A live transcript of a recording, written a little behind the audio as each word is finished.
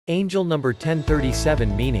Angel number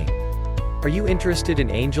 1037 meaning. Are you interested in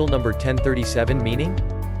angel number 1037 meaning?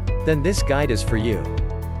 Then this guide is for you.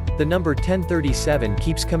 The number 1037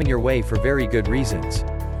 keeps coming your way for very good reasons.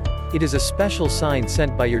 It is a special sign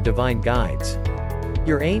sent by your divine guides.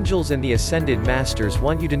 Your angels and the ascended masters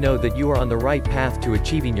want you to know that you are on the right path to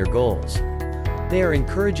achieving your goals. They are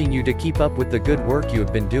encouraging you to keep up with the good work you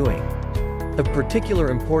have been doing. Of particular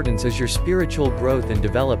importance is your spiritual growth and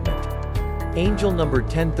development. Angel number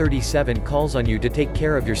 1037 calls on you to take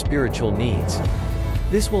care of your spiritual needs.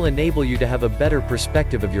 This will enable you to have a better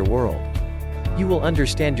perspective of your world. You will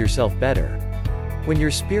understand yourself better. When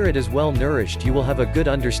your spirit is well nourished, you will have a good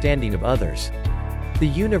understanding of others. The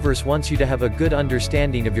universe wants you to have a good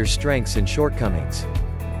understanding of your strengths and shortcomings.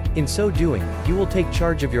 In so doing, you will take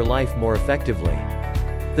charge of your life more effectively.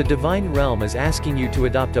 The divine realm is asking you to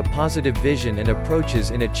adopt a positive vision and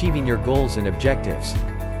approaches in achieving your goals and objectives.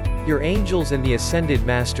 Your angels and the ascended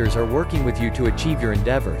masters are working with you to achieve your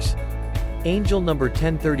endeavors. Angel number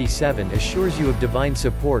 1037 assures you of divine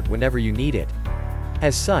support whenever you need it.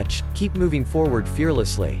 As such, keep moving forward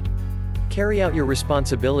fearlessly. Carry out your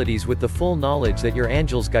responsibilities with the full knowledge that your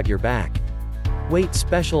angels got your back. Wait,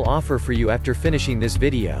 special offer for you after finishing this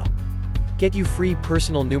video. Get you free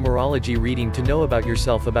personal numerology reading to know about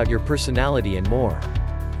yourself, about your personality and more.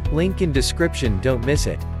 Link in description, don't miss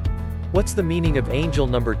it. What's the meaning of angel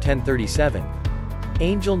number 1037?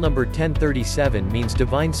 Angel number 1037 means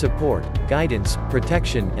divine support, guidance,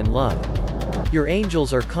 protection, and love. Your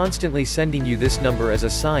angels are constantly sending you this number as a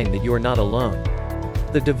sign that you are not alone.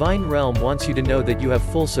 The divine realm wants you to know that you have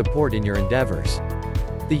full support in your endeavors.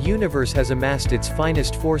 The universe has amassed its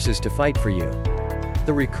finest forces to fight for you.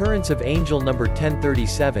 The recurrence of angel number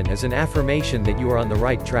 1037 is an affirmation that you are on the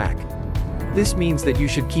right track. This means that you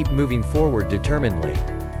should keep moving forward determinedly.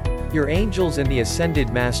 Your angels and the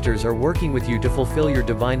ascended masters are working with you to fulfill your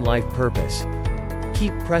divine life purpose.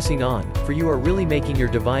 Keep pressing on, for you are really making your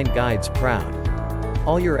divine guides proud.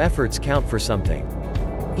 All your efforts count for something.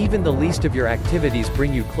 Even the least of your activities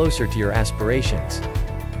bring you closer to your aspirations.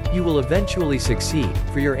 You will eventually succeed,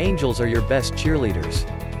 for your angels are your best cheerleaders.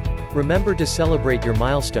 Remember to celebrate your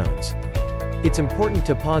milestones. It's important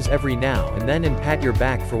to pause every now and then and pat your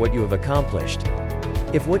back for what you have accomplished.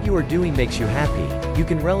 If what you are doing makes you happy, you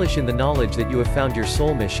can relish in the knowledge that you have found your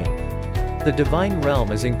soul mission. The divine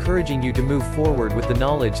realm is encouraging you to move forward with the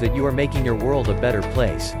knowledge that you are making your world a better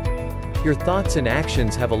place. Your thoughts and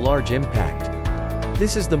actions have a large impact.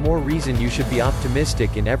 This is the more reason you should be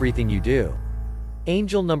optimistic in everything you do.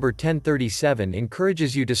 Angel number 1037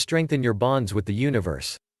 encourages you to strengthen your bonds with the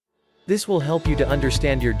universe. This will help you to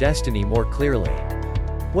understand your destiny more clearly.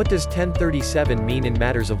 What does 1037 mean in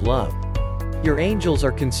matters of love? Your angels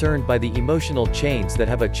are concerned by the emotional chains that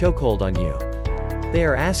have a chokehold on you. They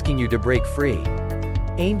are asking you to break free.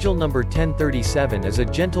 Angel number 1037 is a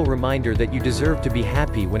gentle reminder that you deserve to be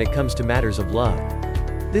happy when it comes to matters of love.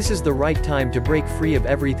 This is the right time to break free of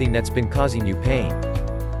everything that's been causing you pain.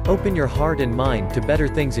 Open your heart and mind to better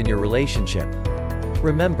things in your relationship.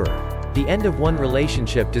 Remember, the end of one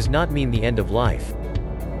relationship does not mean the end of life.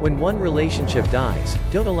 When one relationship dies,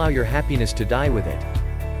 don't allow your happiness to die with it.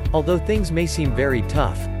 Although things may seem very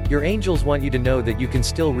tough, your angels want you to know that you can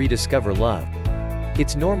still rediscover love.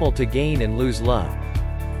 It's normal to gain and lose love.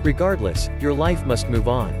 Regardless, your life must move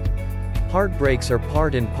on. Heartbreaks are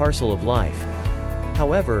part and parcel of life.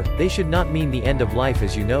 However, they should not mean the end of life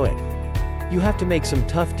as you know it. You have to make some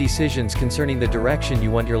tough decisions concerning the direction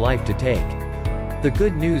you want your life to take. The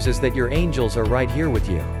good news is that your angels are right here with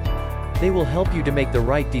you. They will help you to make the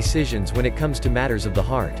right decisions when it comes to matters of the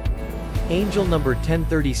heart. Angel number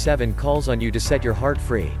 1037 calls on you to set your heart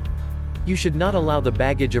free. You should not allow the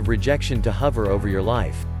baggage of rejection to hover over your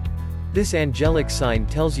life. This angelic sign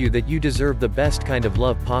tells you that you deserve the best kind of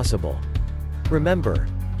love possible. Remember,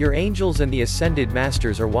 your angels and the ascended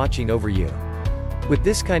masters are watching over you. With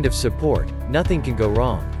this kind of support, nothing can go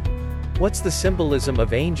wrong. What's the symbolism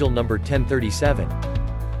of angel number 1037?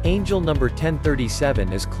 Angel number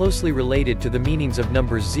 1037 is closely related to the meanings of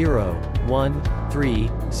numbers 0, 1, 3,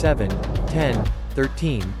 7, 10,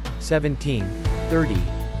 13, 17, 30,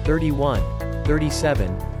 31,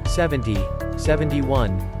 37, 70,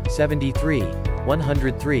 71, 73,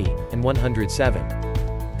 103, and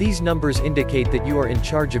 107. These numbers indicate that you are in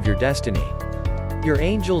charge of your destiny. Your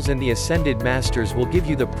angels and the ascended masters will give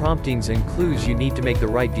you the promptings and clues you need to make the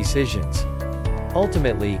right decisions.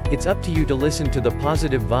 Ultimately, it's up to you to listen to the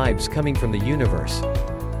positive vibes coming from the universe.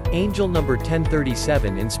 Angel number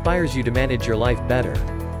 1037 inspires you to manage your life better.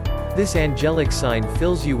 This angelic sign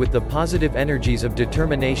fills you with the positive energies of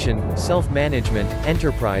determination, self-management,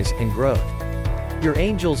 enterprise, and growth. Your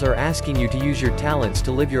angels are asking you to use your talents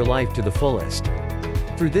to live your life to the fullest.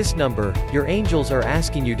 Through this number, your angels are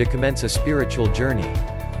asking you to commence a spiritual journey.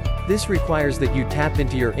 This requires that you tap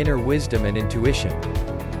into your inner wisdom and intuition.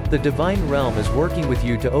 The divine realm is working with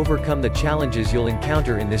you to overcome the challenges you'll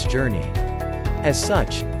encounter in this journey. As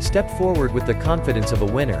such, step forward with the confidence of a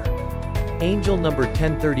winner. Angel number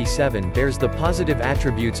 1037 bears the positive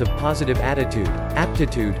attributes of positive attitude,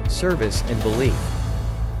 aptitude, service, and belief.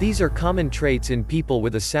 These are common traits in people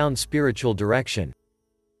with a sound spiritual direction.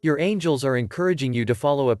 Your angels are encouraging you to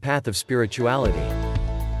follow a path of spirituality.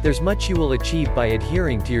 There's much you will achieve by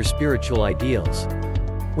adhering to your spiritual ideals.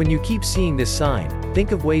 When you keep seeing this sign,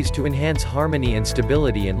 think of ways to enhance harmony and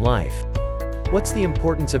stability in life. What's the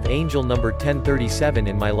importance of angel number 1037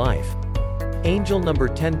 in my life? Angel number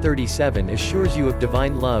 1037 assures you of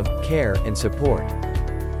divine love, care, and support.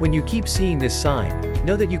 When you keep seeing this sign,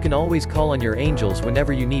 know that you can always call on your angels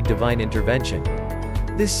whenever you need divine intervention.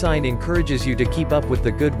 This sign encourages you to keep up with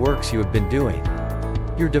the good works you have been doing.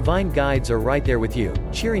 Your divine guides are right there with you,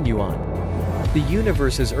 cheering you on. The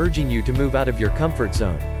universe is urging you to move out of your comfort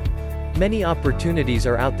zone. Many opportunities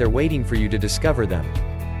are out there waiting for you to discover them.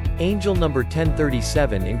 Angel number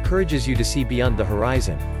 1037 encourages you to see beyond the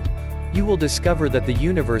horizon. You will discover that the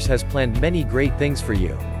universe has planned many great things for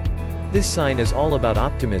you. This sign is all about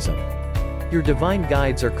optimism. Your divine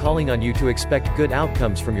guides are calling on you to expect good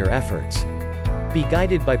outcomes from your efforts. Be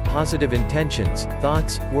guided by positive intentions,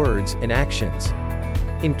 thoughts, words, and actions.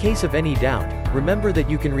 In case of any doubt, remember that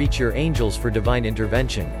you can reach your angels for divine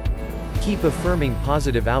intervention. Keep affirming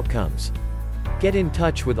positive outcomes. Get in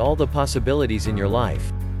touch with all the possibilities in your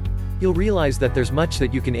life. You'll realize that there's much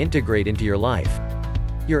that you can integrate into your life.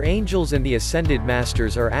 Your angels and the ascended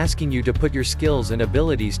masters are asking you to put your skills and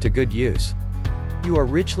abilities to good use. You are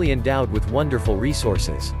richly endowed with wonderful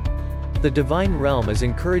resources. The divine realm is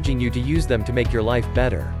encouraging you to use them to make your life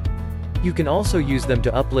better. You can also use them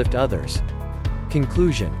to uplift others.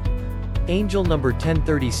 Conclusion. Angel number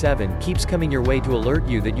 1037 keeps coming your way to alert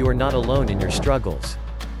you that you are not alone in your struggles.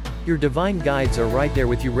 Your divine guides are right there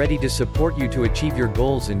with you, ready to support you to achieve your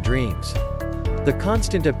goals and dreams. The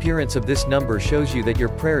constant appearance of this number shows you that your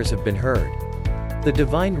prayers have been heard. The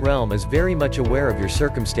divine realm is very much aware of your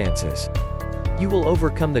circumstances. You will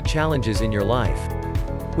overcome the challenges in your life.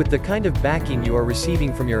 With the kind of backing you are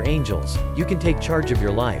receiving from your angels, you can take charge of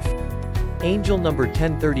your life. Angel number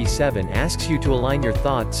 1037 asks you to align your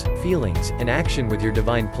thoughts, feelings, and action with your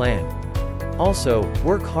divine plan. Also,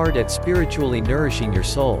 work hard at spiritually nourishing your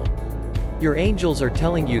soul. Your angels are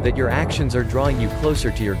telling you that your actions are drawing you closer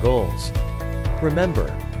to your goals. Remember,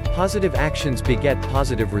 positive actions beget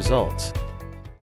positive results.